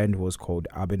had a friend who was called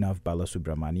Abhinav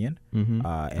Balasubramanian. Mm-hmm.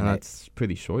 And And that's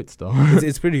pretty short still.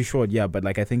 it's pretty short, yeah. But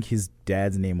like I think his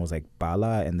dad's name was like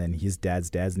Bala, and then his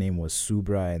dad's name was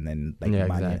Subra, and then like yeah,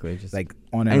 Mania. exactly. Just, Like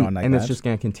on and on like and that. it's just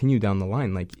going to continue down the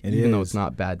line. Like, It even though is. it's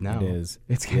not bad now, It is.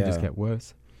 it's going to just Yeah. get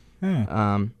worse. Yeah.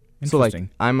 So like,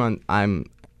 Interesting.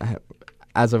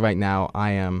 as of right now,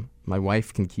 my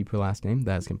wife can keep her last name.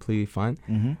 That's completely fine.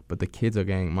 Mhm. But the kids are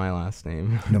getting my last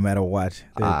name. No matter what,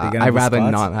 they're gonna I'd be rather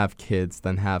Scots? not have kids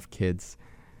than have kids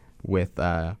with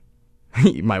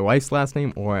my wife's last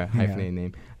name or a hyphenated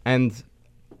name. And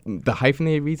the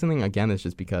hyphenated reasoning, again, is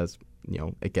just because, you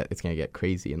know, it's gonna get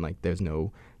crazy, and like there's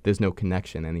no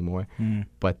connection anymore. Mm.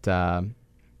 But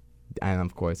and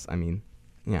of course, I mean,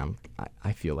 yeah,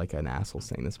 I feel like an asshole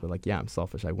saying this, but like, yeah, I'm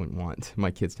selfish. I wouldn't want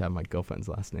my kids to have my girlfriend's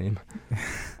last name,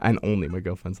 and only my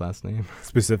girlfriend's last name.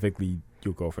 Specifically,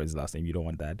 your girlfriend's last name. You don't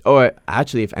want that. Or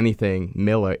actually, if anything,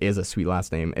 Miller is a sweet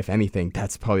last name. If anything,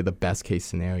 that's probably the best case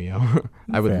scenario.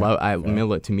 I would Fair.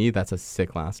 Miller, to me, that's a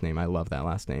sick last name. I love that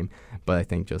last name. But I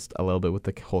think just a little bit with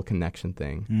the whole connection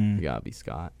thing, you gotta be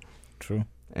Scott. True.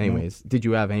 Anyways, did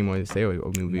you have any more to say, or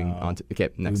moving No. on to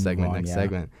next move segment? on, Next yeah.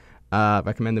 segment.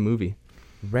 Recommend a movie.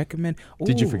 Recommend.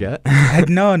 Did you Ooh. forget?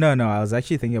 No. I was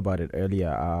actually thinking about it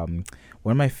earlier.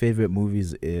 One of my favorite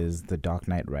movies is The Dark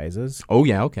Knight Rises. Oh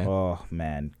yeah, okay. Oh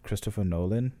man, Christopher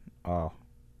Nolan. Oh,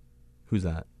 Who's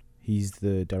that? he's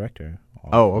the director.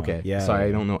 Oh, okay. Yeah. Sorry,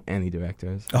 I don't know any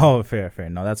directors. Oh, fair.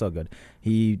 No, that's all good.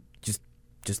 He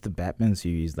just the Batman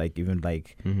series. Like even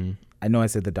like Mm-hmm. I know I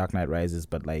said The Dark Knight Rises,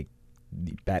 but like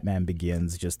the Batman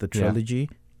Begins, just the Yeah. trilogy.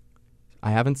 I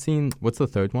haven't seen. What's the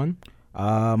third one?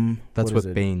 That's what is with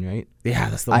it? Bane, right? Yeah,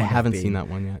 that's the I one. with haven't Bane. seen that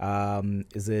one yet.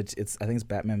 Is it? I think it's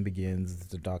Batman Begins,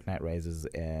 The Dark Knight Rises,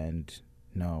 and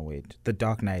no, wait, The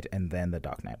Dark Knight, and then The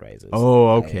Dark Knight Rises. Oh,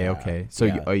 okay, Yeah, okay. So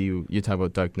yeah. you're talking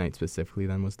about Dark Knight specifically?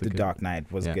 Then was the The good? Dark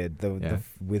Knight was Yeah. good. Yeah.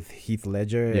 With Heath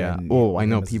Ledger. Yeah. And Oh, I him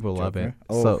know as people love it. Joker.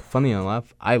 Oh, So funny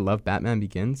enough, I love Batman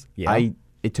Begins. Yeah.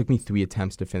 It took me 3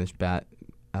 attempts to finish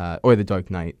or The Dark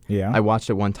Knight. yeah. I watched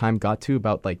it one time, got to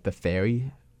about like the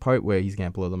ferry part where he's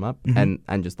gonna blow them up, Mhm.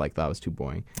 and just like that was too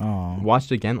boring. Oh.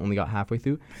 Watched it again, only got halfway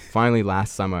through. Finally,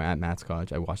 last summer at Matt's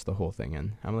college, I watched the whole thing,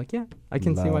 and I'm like, yeah, I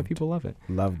can see why Loved. people love it.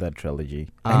 Love that trilogy.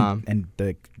 Um, And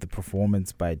the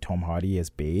performance by Tom Hardy as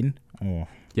Bane. Oh,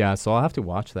 Yeah, so I'll have to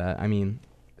watch that. I mean,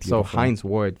 so Beautiful. Heinz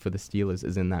Ward for the Steelers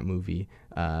is in that movie.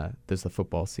 There's the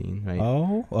football scene, right?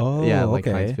 oh, yeah, like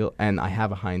okay. Heinz Field, and I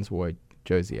have a Heinz Ward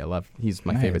jersey. He's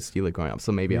my favorite Nice. Steeler growing up.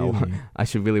 So maybe Really? I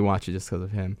should really watch it just because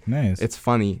of him. Nice. It's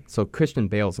funny. So Christian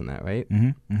Bale's in that, right?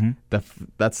 Mm-hmm.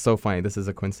 That's so funny. This is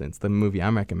a coincidence. The movie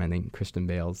I'm recommending, Christian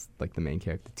Bale's like the main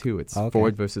character too. It's Okay.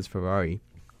 Ford versus Ferrari.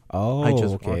 Oh, I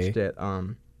just okay. watched it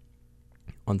on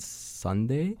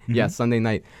Sunday. Mhm. Yeah, Sunday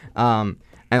night. And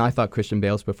I thought Christian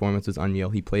Bale's performance was unreal.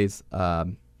 He plays a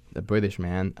British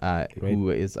man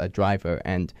who is a driver,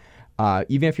 and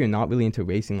even if you're not really into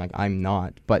racing, like I'm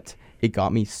not, but it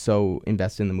got me so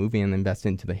invested in the movie and invested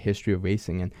into the history of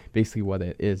racing. And basically, what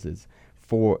it is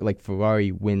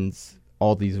Ferrari wins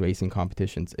all these racing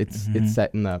competitions. It's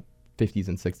set in the 50s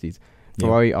and 60s. Yeah.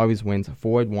 Ferrari always wins.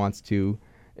 Ford wants to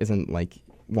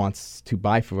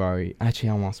buy Ferrari. Actually,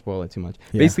 I don't want to spoil it too much.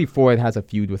 Yeah. Basically, Ford has a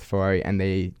feud with Ferrari, and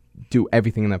they do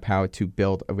everything in their power to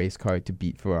build a race car to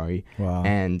beat Ferrari. Wow.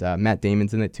 And Matt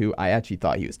Damon's in it too. I actually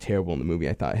thought he was terrible in the movie.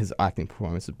 I thought his acting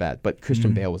performance was bad, but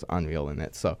Christian Bale was unreal in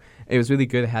it. So it was really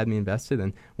good. It had me invested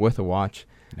and worth a watch.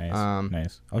 Nice.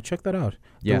 Nice. I'll check that out.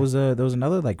 Yeah. There was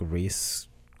another like race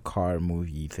car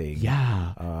movie thing.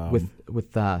 Yeah.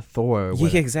 With Thor. Or Yeah,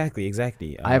 whatever.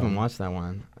 exactly. I haven't watched that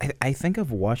one. I think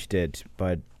I've watched it,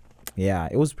 but yeah,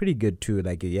 it was pretty good too.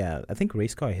 Like, yeah, I think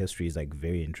race car history is like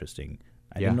very interesting.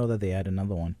 I Yeah. didn't know that they had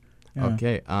another one. Yeah.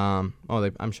 Okay. I'm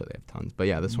sure they have tons, but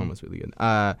yeah, this one was really good.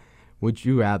 would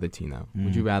you rather, Tino?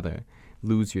 Would you rather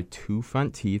lose your 2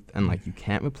 front teeth and like you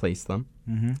can't replace them,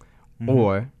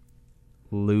 or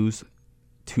lose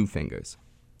 2 fingers,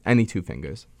 any 2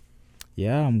 fingers?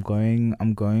 Yeah, I'm going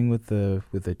with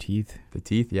the teeth. The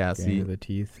teeth, yeah. Going See, with the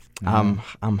teeth. I'm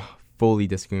fully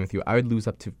disagreeing with you. I would lose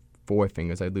up to 4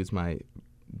 fingers. I'd lose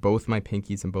both my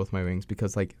pinkies and both my rings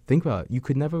because, like, think about it. You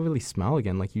could never really smile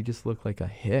again. Like, you just look like a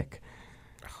hick.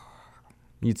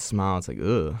 You'd smile. It's like,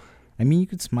 ugh. I mean, you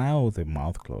could smile with your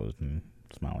mouth closed and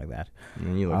smile like that. And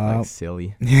then you look like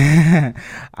silly. I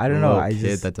don't know. A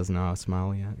kid that doesn't know how to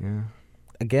smile yet. Yeah.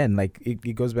 Again, like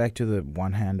it goes back to the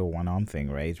one hand or one arm thing,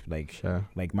 right? Like, Sure.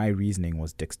 like my reasoning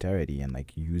was dexterity and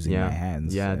like using Yeah. my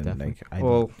hands. Yeah, and,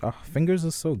 definitely. Like, fingers are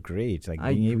so great. Like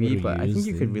I being agree, able to but I use think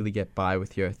you could them. really get by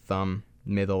with your thumb,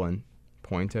 middle, and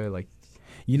pointer. Like,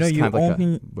 You know, just you kind of like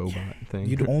only a robot thing.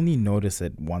 you'd only notice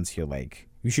it once you're like.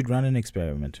 You should run an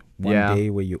experiment one Yeah. day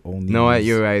where you only. No, use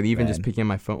you're right. Even just that. picking up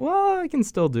my phone. Well, I can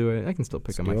still do it. I can still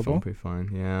pick up my phone Doable? pretty fine.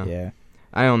 Yeah. Yeah.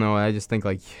 I don't know. I just think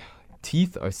like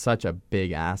teeth are such a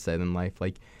big asset in life.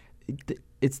 Like,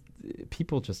 it's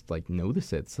people just like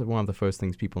notice it. It's one of the first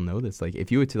things people notice. Like,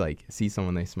 if you were to like see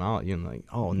someone they smile at you and like,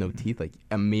 oh, no teeth, like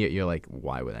immediately you're like,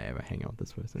 why would I ever hang out with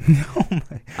this person?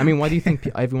 I mean, why do you think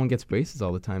everyone gets braces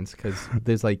all the time? It's because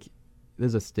there's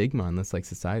a stigma in this like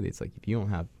society. It's like if you don't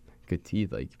have good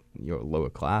teeth, like you're lower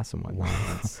class and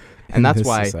whatnot. And that's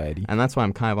why Society. and that's why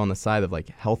I'm kind of on the side of like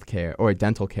healthcare or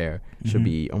dental care should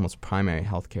be almost primary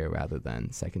healthcare rather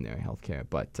than secondary healthcare.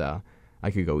 But I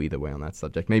could go either way on that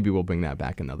subject. Maybe we'll bring that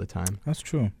back another time. That's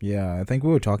true. Yeah, I think we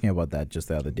were talking about that just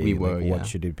the other day. We like, were, yeah.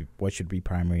 What should be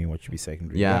primary and what should be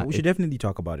secondary. Yeah, we should definitely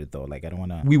talk about it though. Like I don't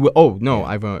want to. We will. Oh no, Yeah.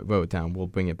 I wrote it down. We'll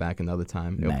bring it back another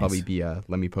time. It'll Nice. probably be let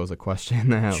me pose a question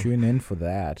now. Tune in for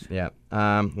that. Yeah.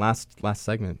 Last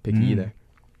segment. Picky eater.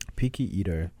 Picky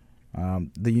eater.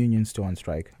 The union's still on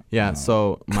strike. Yeah. Oh.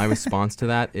 So my response to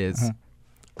that is, Uh-huh.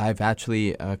 I've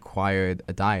actually acquired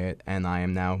a diet and I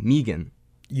am now vegan.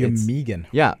 You're It's- vegan.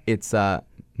 Yeah, it's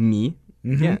me.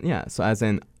 Mhm. Yeah. So as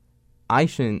in,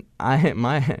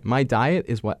 my diet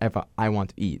is whatever I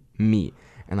want to eat, me,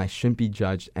 and I shouldn't be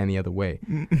judged any other way.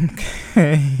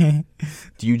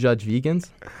 Do you judge vegans?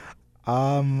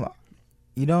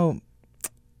 You know,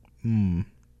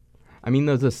 I mean,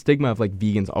 there's a stigma of like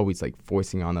vegans always like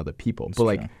forcing on other people, It's but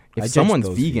like true. if I judge someone's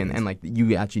those vegan vegans. and like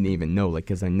you actually didn't even know, like,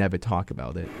 because I never talk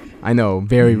about it. I know,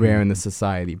 very rare in the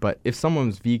society, but if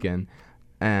someone's vegan,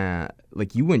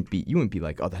 like you wouldn't be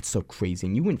like, oh, that's so crazy,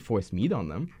 and you wouldn't force meat on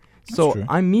them. So true.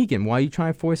 I'm vegan. Why are you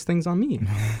trying to force things on me?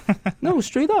 No,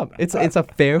 straight up. It's a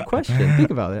fair question.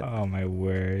 Think about it. Oh my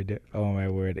word. Oh my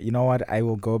word. You know what? I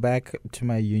will go back to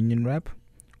my union rep.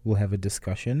 We'll have a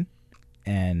discussion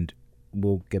and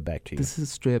we'll get back to you. This is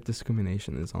straight up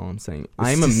discrimination. Is all I'm saying. This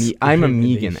I'm a is vegan, and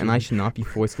discrimination. I should not be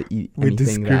forced to eat We're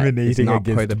anything that is discriminating not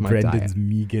part against of my Brendan's diet.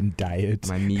 vegan diet.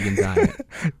 My vegan diet.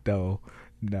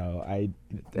 No,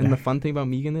 And the fun thing about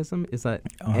veganism is that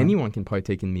anyone can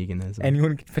partake in veganism.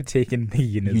 anyone can partake in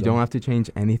veganism. You don't have to change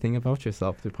anything about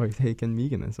yourself to partake in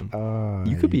veganism. Oh,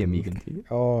 You could be a vegan too.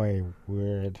 Oh my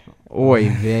word. Oy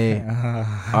vey.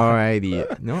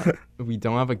 Alrighty. No, we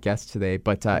don't have a guest today,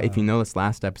 but if you noticed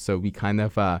last episode, we kind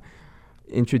of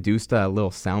introduced little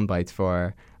sound bites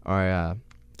for our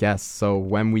guests. So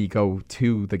when we go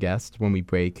to the guest, when we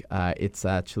break, it's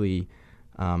actually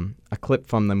a clip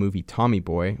from the movie Tommy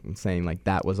Boy saying like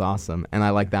that was awesome. And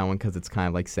I like that one because it's kind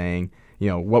of like saying, you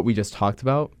know, what we just talked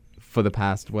about for the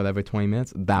past 20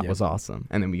 minutes, that Yep. was awesome.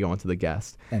 And then we go into the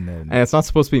guest. And then And it's not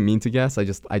supposed to be mean to guests. I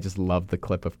just love the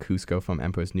clip of Cusco from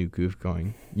Emperor's New Groove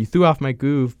going, you threw off my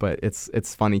groove, but it's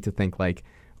funny to think like,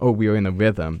 oh, we were in a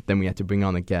rhythm, then we had to bring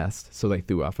on a guest, so they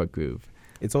threw off our groove.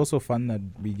 it's also fun that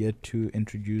we get to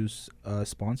introduce a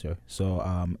sponsor. So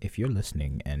if you're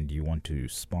listening and you want to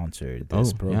sponsor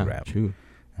this program, Yeah, true.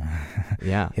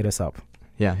 Yeah. hit us up.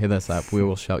 Yeah, hit us up. We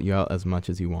will shout you out as much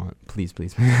as you want. Please.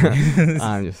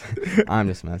 I'm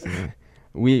just messing with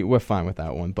you. We're fine with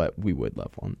that one, but we would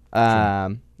love one.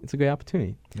 It's a great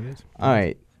opportunity. It is. All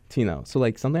right, Tino. So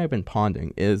like something I've been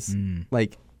pondering is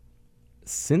like,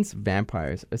 since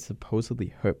vampires are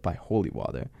supposedly hurt by holy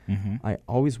water, I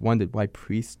always wondered why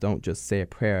priests don't just say a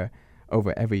prayer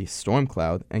over every storm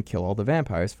cloud and kill all the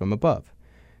vampires from above.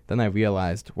 Then I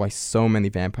realized why so many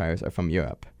vampires are from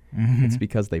Europe. It's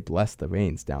because they bless the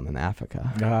rains down in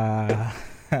Africa.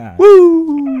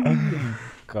 Woo!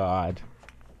 God.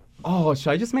 Oh,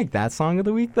 should I just make that song of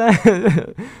the week then?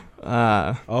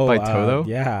 By Toto?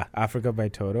 Yeah, Africa by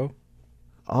Toto.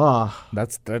 Oh,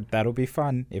 That'll be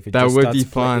fun. If it That just would starts be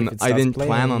fun. if it I starts didn't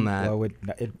plan on playing, that.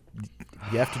 well,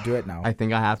 You have to do it now. I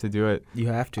think I have to do it. You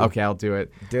have to. Okay, I'll do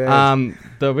it. Do it.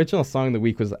 The original song of the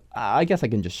week was, I guess I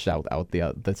can just shout out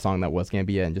the song that was gonna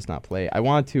be it and just not play. I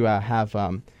wanted to have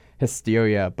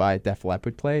Hysteria by Def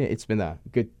Leppard play. It's been a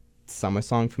good summer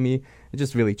song for me. It's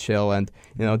just really chill, and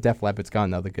Def Leppard's got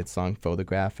another good song,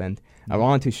 Photograph, and I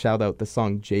wanted to shout out the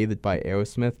song Jaded by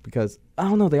Aerosmith because I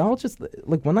don't know, they all just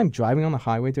like when I'm driving on the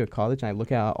highway to a college and I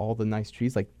look at all the nice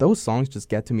trees, like those songs just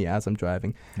get to me as I'm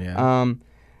driving. Yeah.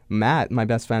 Matt, my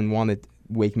best friend, wanted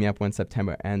Wake Me Up When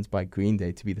September Ends by Green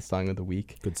Day to be the song of the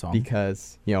week. Good song.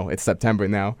 Because, it's September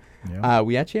now. Yeah.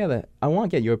 We actually I want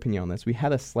to get your opinion on this. We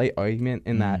had a slight argument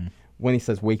in that when he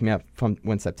says wake me up from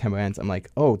when September ends, I'm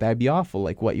like, oh, that'd be awful.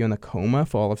 Like, what, you're in a coma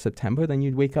for all of September? Then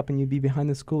you'd wake up and you'd be behind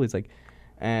the school. He's like,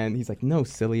 no,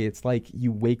 silly. It's like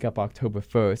you wake up October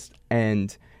 1st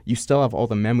and you still have all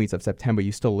the memories of September.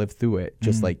 You still live through it,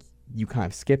 just like you kind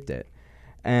of skipped it.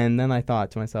 And then I thought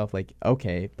to myself, like,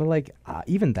 okay, but like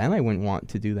even then I wouldn't want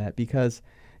to do that because,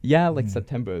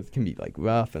 September can be like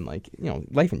rough and like,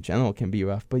 life in general can be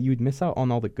rough, but you'd miss out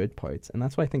on all the good parts. And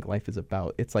that's what I think life is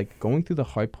about. It's like going through the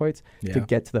hard parts to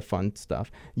get to the fun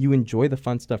stuff. You enjoy the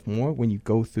fun stuff more when you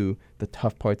go through the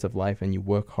tough parts of life and you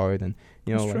work hard. And,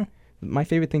 my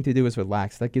favorite thing to do is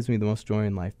relax. That gives me the most joy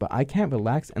in life. But I can't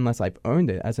relax unless I've earned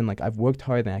it. As in, like, I've worked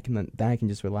hard and I can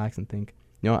just relax and think,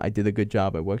 I did a good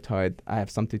job. I worked hard. I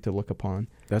have something to look upon.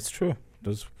 That's true.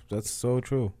 That's so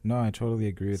true. No, I totally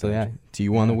agree with that. So yeah, do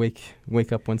you want to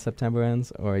wake up when September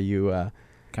ends, or are you?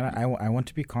 I want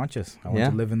to be conscious. I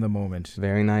want to live in the moment.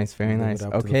 Very nice, very nice.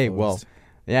 Okay, well,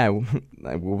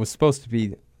 it was supposed to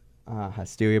be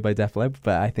Hysteria by Def Leppard,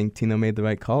 but I think Tino made the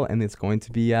right call, and it's going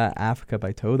to be Africa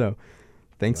by Toto.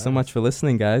 Thanks so much for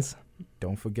listening, guys.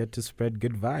 Don't forget to spread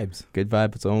good vibes. Good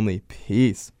vibes only.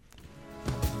 Peace.